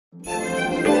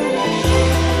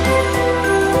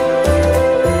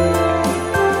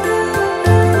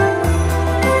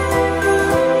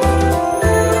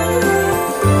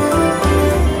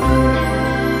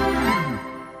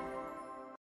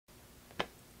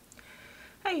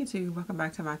Hi YouTube, welcome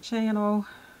back to my channel.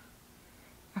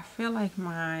 I feel like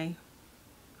my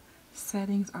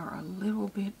settings are a little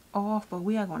bit off, but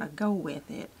we are going to go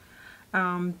with it.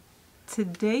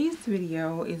 Today's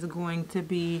video is going to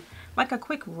be like a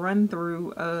quick run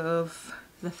through of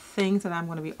the things that I'm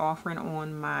going to be offering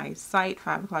on my site,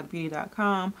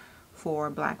 5o'clockbeauty.com, for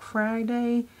Black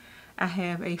Friday. I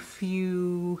have a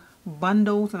few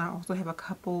bundles and I also have a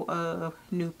couple of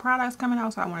new products coming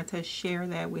out, so I wanted to share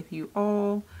that with you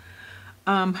all.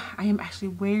 I am actually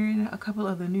wearing a couple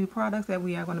of the new products that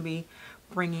we are going to be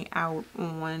bringing out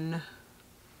on.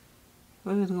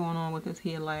 What is going on with this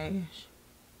here lash?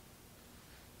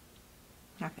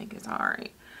 I think it's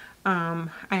alright. I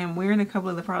am wearing a couple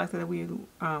of the products that we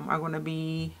are going to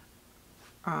be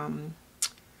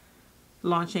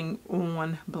launching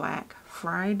on Black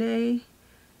Friday,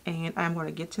 and I'm going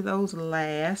to get to those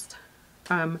last.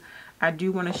 I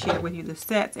do want to share with you the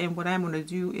sets, and what I'm going to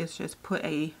do is just put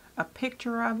a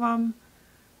picture of them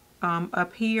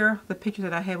up here, the pictures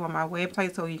that I have on my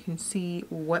website, so you can see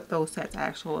what those sets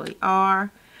actually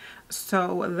are.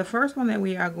 So the first one that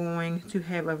we are going to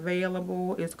have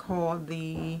available is called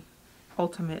the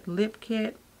Ultimate Lip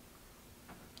Kit.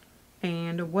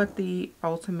 And what the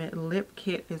Ultimate Lip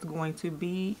Kit is going to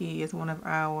be is one of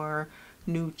our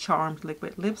new Charms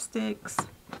liquid lipsticks,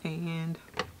 and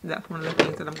that's one of the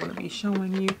things that I'm going to be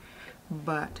showing you.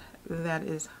 But that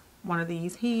is one of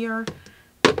these here,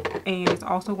 and it's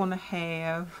also going to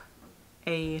have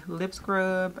a lip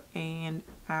scrub and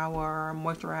our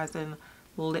moisturizing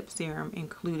lip serum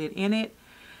included in it.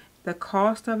 The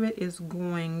cost of it is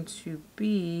going to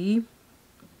be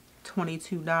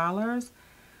 $22.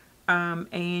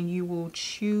 And you will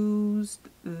choose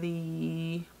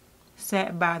the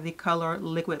set by the color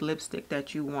liquid lipstick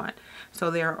that you want. So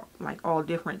there are like all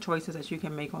different choices that you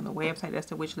can make on the website as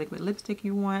to which liquid lipstick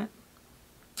you want.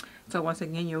 So once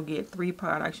again, you'll get 3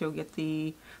 products. You'll get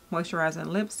the moisturizing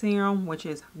lip serum, which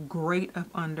is great up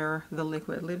under the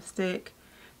liquid lipstick.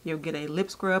 You'll get a lip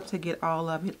scrub to get all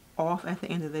of it off at the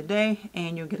end of the day,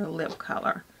 and you'll get a lip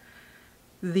color.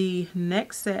 The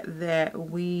next set that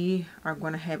we are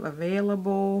going to have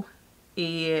available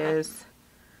is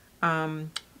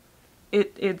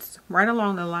it's right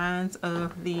along the lines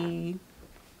of the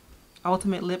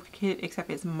Ultimate Lip Kit, except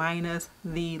it's minus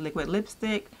the liquid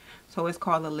lipstick. So it's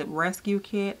called the Lip Rescue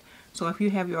Kit. So if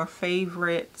you have your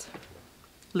favorite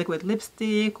liquid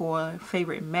lipstick or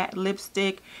favorite matte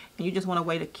lipstick and you just want a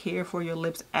way to care for your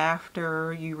lips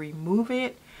after you remove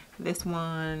it, this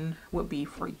one would be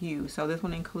for you. So this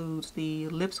one includes the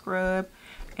lip scrub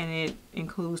and it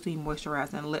includes the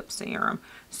moisturizing lip serum.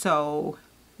 So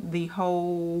the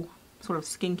whole sort of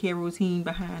skincare routine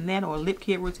behind that, or lip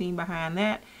care routine behind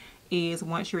that, is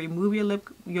once you remove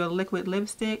your liquid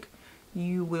lipstick,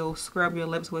 you will scrub your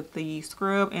lips with the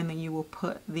scrub, and then you will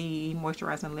put the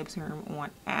moisturizing lip serum on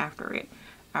after it.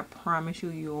 I promise you,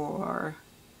 your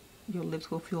lips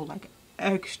will feel like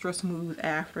extra smooth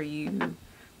after you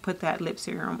put that lip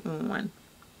serum on.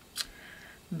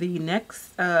 The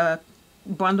next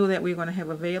bundle that we're going to have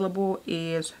available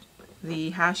is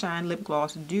the High Shine Lip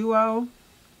Gloss Duo.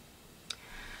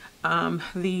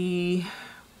 The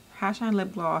High Shine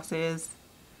Lip Glosses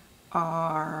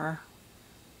are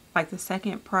like the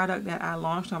second product that I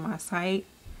launched on my site,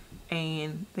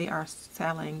 and they are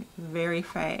selling very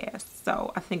fast.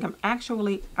 So I think I'm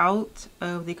actually out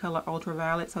of the color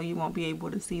Ultraviolet, so you won't be able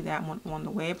to see that one on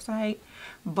the website.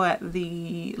 But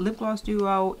the Lip Gloss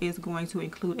Duo is going to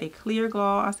include a clear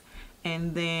gloss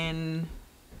and then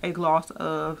a gloss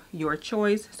of your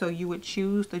choice. So you would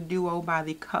choose the Duo by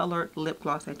the colored lip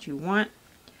gloss that you want.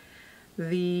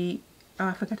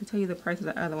 I forgot to tell you the price of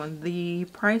the other one. The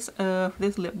price of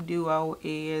this lip duo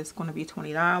is going to be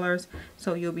 $20,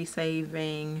 so you'll be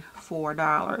saving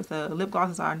 $4. The lip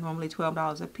glosses are normally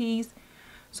 $12 a piece,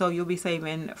 so you'll be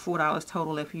saving $4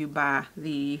 total if you buy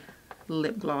the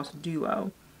lip gloss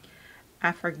duo.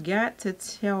 I forgot to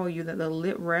tell you that the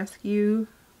Lip Rescue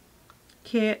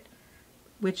Kit,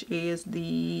 which is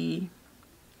the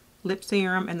lip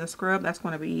serum and the scrub, that's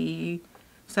going to be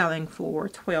selling for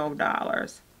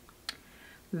 $12.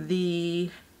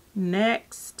 The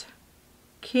next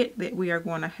kit that we are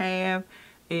going to have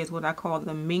is what I call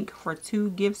the Mink for 2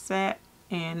 gift set,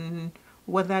 and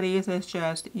what that is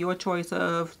just your choice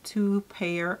of 2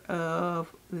 pair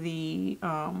of the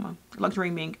luxury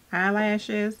mink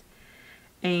eyelashes,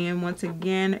 and once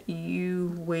again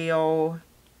you will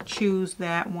choose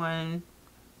that one.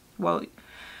 Well,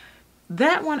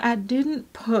 that one I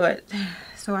didn't put,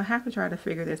 so I have to try to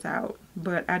figure this out,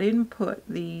 but I didn't put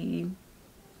the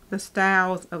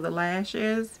styles of the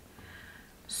lashes.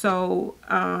 So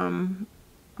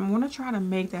I'm going to try to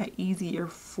make that easier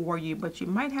for you, but you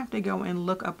might have to go and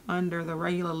look up under the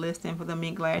regular listing for the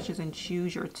mink lashes and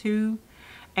choose your two.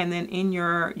 And then in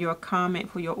your comment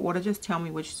for your order, just tell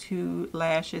me which two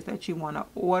lashes that you want to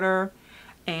order.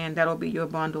 And that'll be your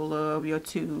bundle of your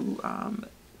two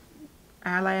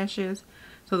eyelashes.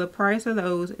 So the price of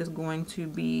those is going to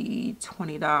be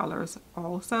 $20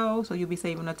 also. So you'll be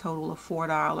saving a total of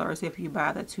 $4 if you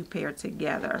buy the two pair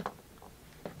together.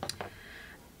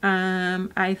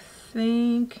 I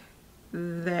think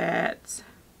that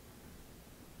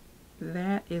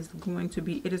is going to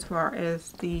be it as far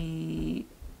as the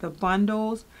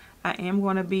bundles. I am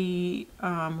going to be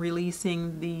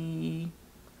releasing the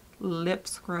lip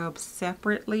scrub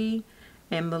separately,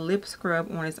 and the lip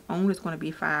scrub on its own is going to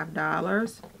be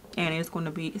 $5, and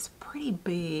it's pretty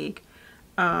big.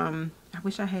 I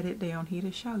wish I had it down here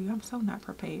to show you. I'm so not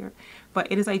prepared,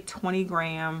 but it is a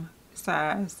 20-gram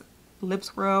size lip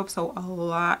scrub, so a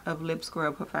lot of lip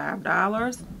scrub for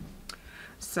 $5.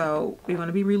 So we're going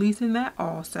to be releasing that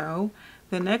also.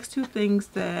 The next two things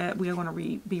that we are going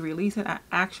to be releasing, I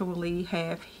actually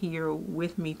have here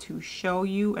with me to show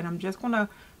you, and I'm just going to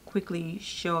quickly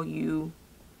show you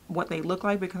what they look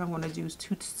like, because I'm going to do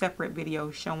two separate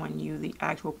videos showing you the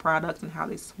actual products and how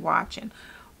they swatch and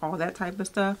all that type of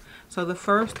stuff. So the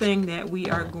first thing that we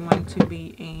are going to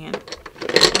be in,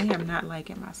 I am not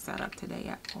liking my setup today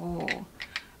at all.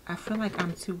 I feel like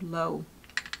I'm too low.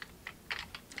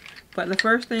 But the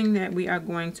first thing that we are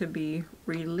going to be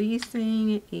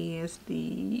releasing is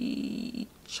the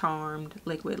Charmed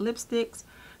liquid lipsticks.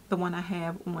 The one I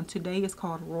have on today is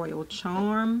called Royal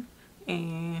Charm,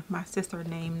 and my sister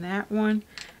named that one,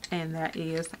 and that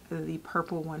is the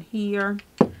purple one here.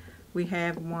 We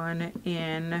have one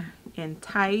in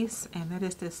Entice, and that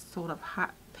is this sort of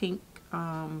hot pink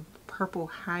purple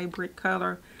hybrid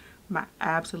color, my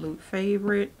absolute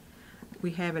favorite.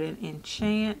 We have it in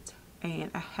Enchant,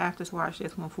 and I have to swatch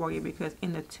this one for you because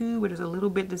in the tube it is a little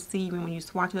bit deceiving. When you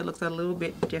swatch it, it looks a little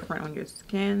bit different on your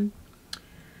skin.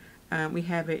 We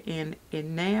have it in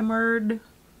Enamored,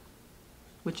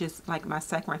 which is like my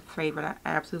second favorite. I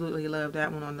absolutely love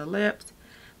that one on the lips.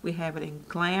 We have it in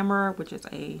Glamour, which is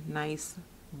a nice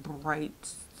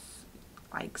bright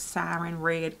like siren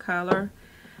red color.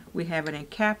 We have it in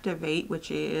Captivate,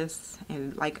 which is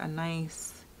in like a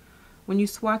nice, when you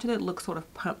swatch it, it looks sort of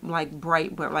like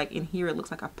bright, but like in here it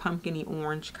looks like a pumpkiny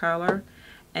orange color.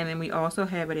 And then we also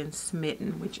have it in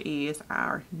Smitten, which is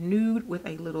our nude with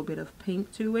a little bit of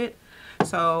pink to it.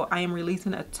 So I am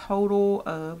releasing a total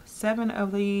of 7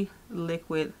 of the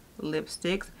liquid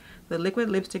lipsticks. The liquid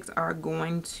lipsticks are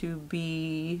going to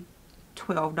be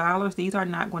 $12. These are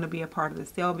not going to be a part of the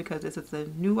sale because this is a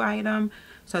new item,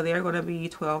 so they're going to be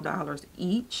 $12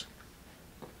 each.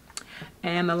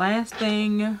 And the last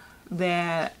thing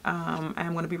that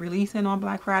I'm going to be releasing on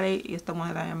Black Friday is the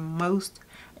one that I am most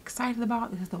excited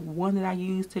about. This is the one that I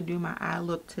used to do my eye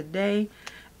look today,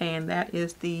 and that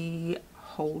is the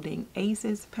Holding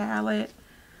Aces palette.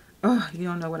 Oh, you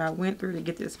don't know what I went through to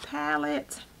get this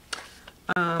palette.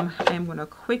 I'm going to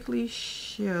quickly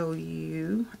show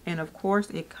you, and of course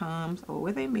it comes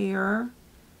with a mirror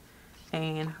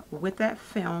and with that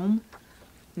film.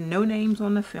 No names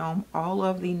on the film. All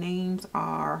of the names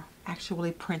are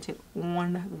actually printed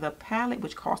on the palette,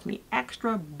 which cost me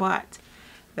extra, but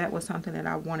that was something that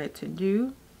I wanted to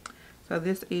do. So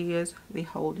this is the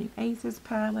Holding Aces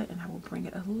palette, and I will bring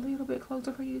it a little bit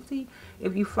closer for you to see.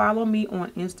 If you follow me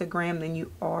on Instagram, then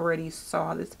you already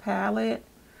saw this palette.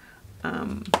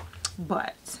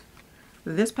 But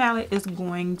this palette is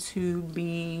going to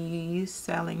be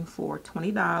selling for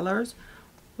 $20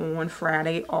 on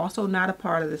Friday. Also not a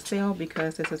part of the sale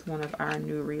because this is one of our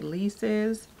new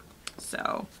releases.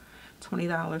 So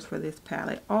 $20 for this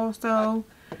palette also.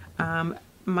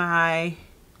 My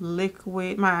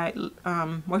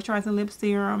moisturizing lip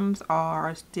serums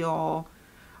are still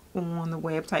on the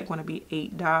website, going to be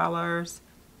 $8.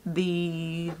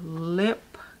 The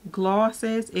lip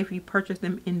glosses, if you purchase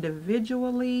them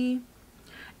individually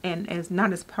and as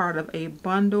not as part of a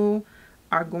bundle,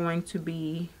 are going to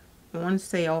be on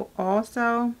sale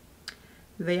also.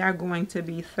 They are going to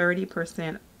be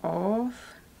 30%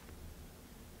 off.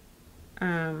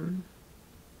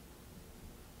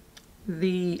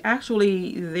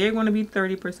 They're going to be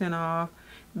 30% off.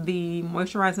 The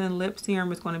moisturizing lip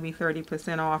serum is going to be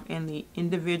 30% off, and the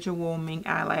individual mink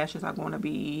eyelashes are going to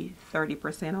be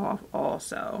 30% off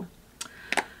also.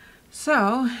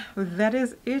 So that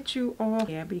is it, you all.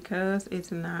 Yeah, because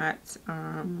it's not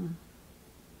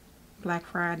Black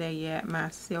Friday yet, my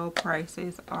sale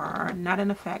prices are not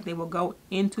in effect. They will go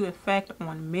into effect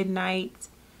on midnight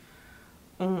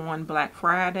on Black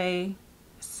Friday.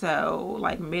 So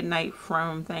like midnight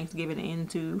from Thanksgiving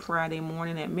into Friday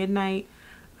morning at midnight.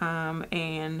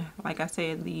 And like I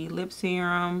said, the lip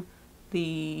serum,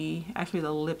 the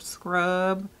lip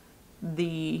scrub,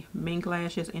 the mink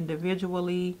lashes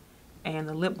individually, and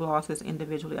the lip glosses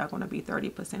individually are going to be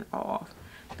 30% off.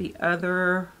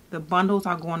 The bundles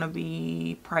are going to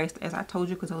be priced as I told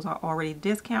you, because those are already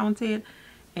discounted.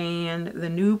 And the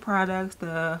new products,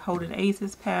 the Holding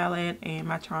Aces palette and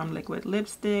my Charm liquid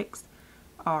lipsticks,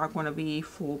 are going to be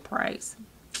full price.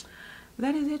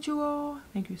 That is it, you all.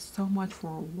 Thank you so much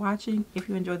for watching. If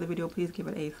you enjoyed the video, please give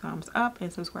it a thumbs up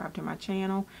and subscribe to my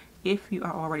channel. If you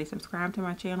are already subscribed to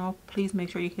my channel, please make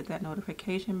sure you hit that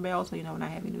notification bell so you know when I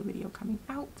have a new video coming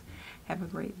out. Have a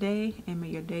great day, and may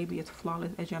your day be as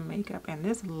flawless as your makeup. And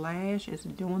this lash is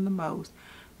doing the most.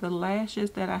 The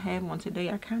lashes that I have on today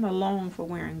are kind of long for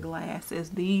wearing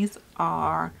glasses. These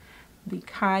are the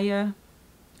Kaya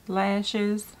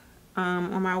lashes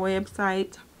on my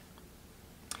website.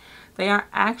 They are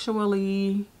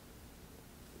actually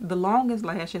the longest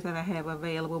lashes that I have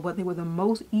available, but they were the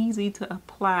most easy to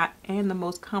apply and the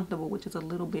most comfortable, which is a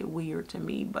little bit weird to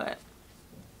me, but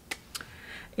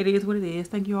it is what it is.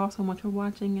 Thank you all so much for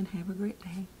watching, and have a great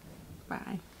day.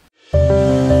 Bye.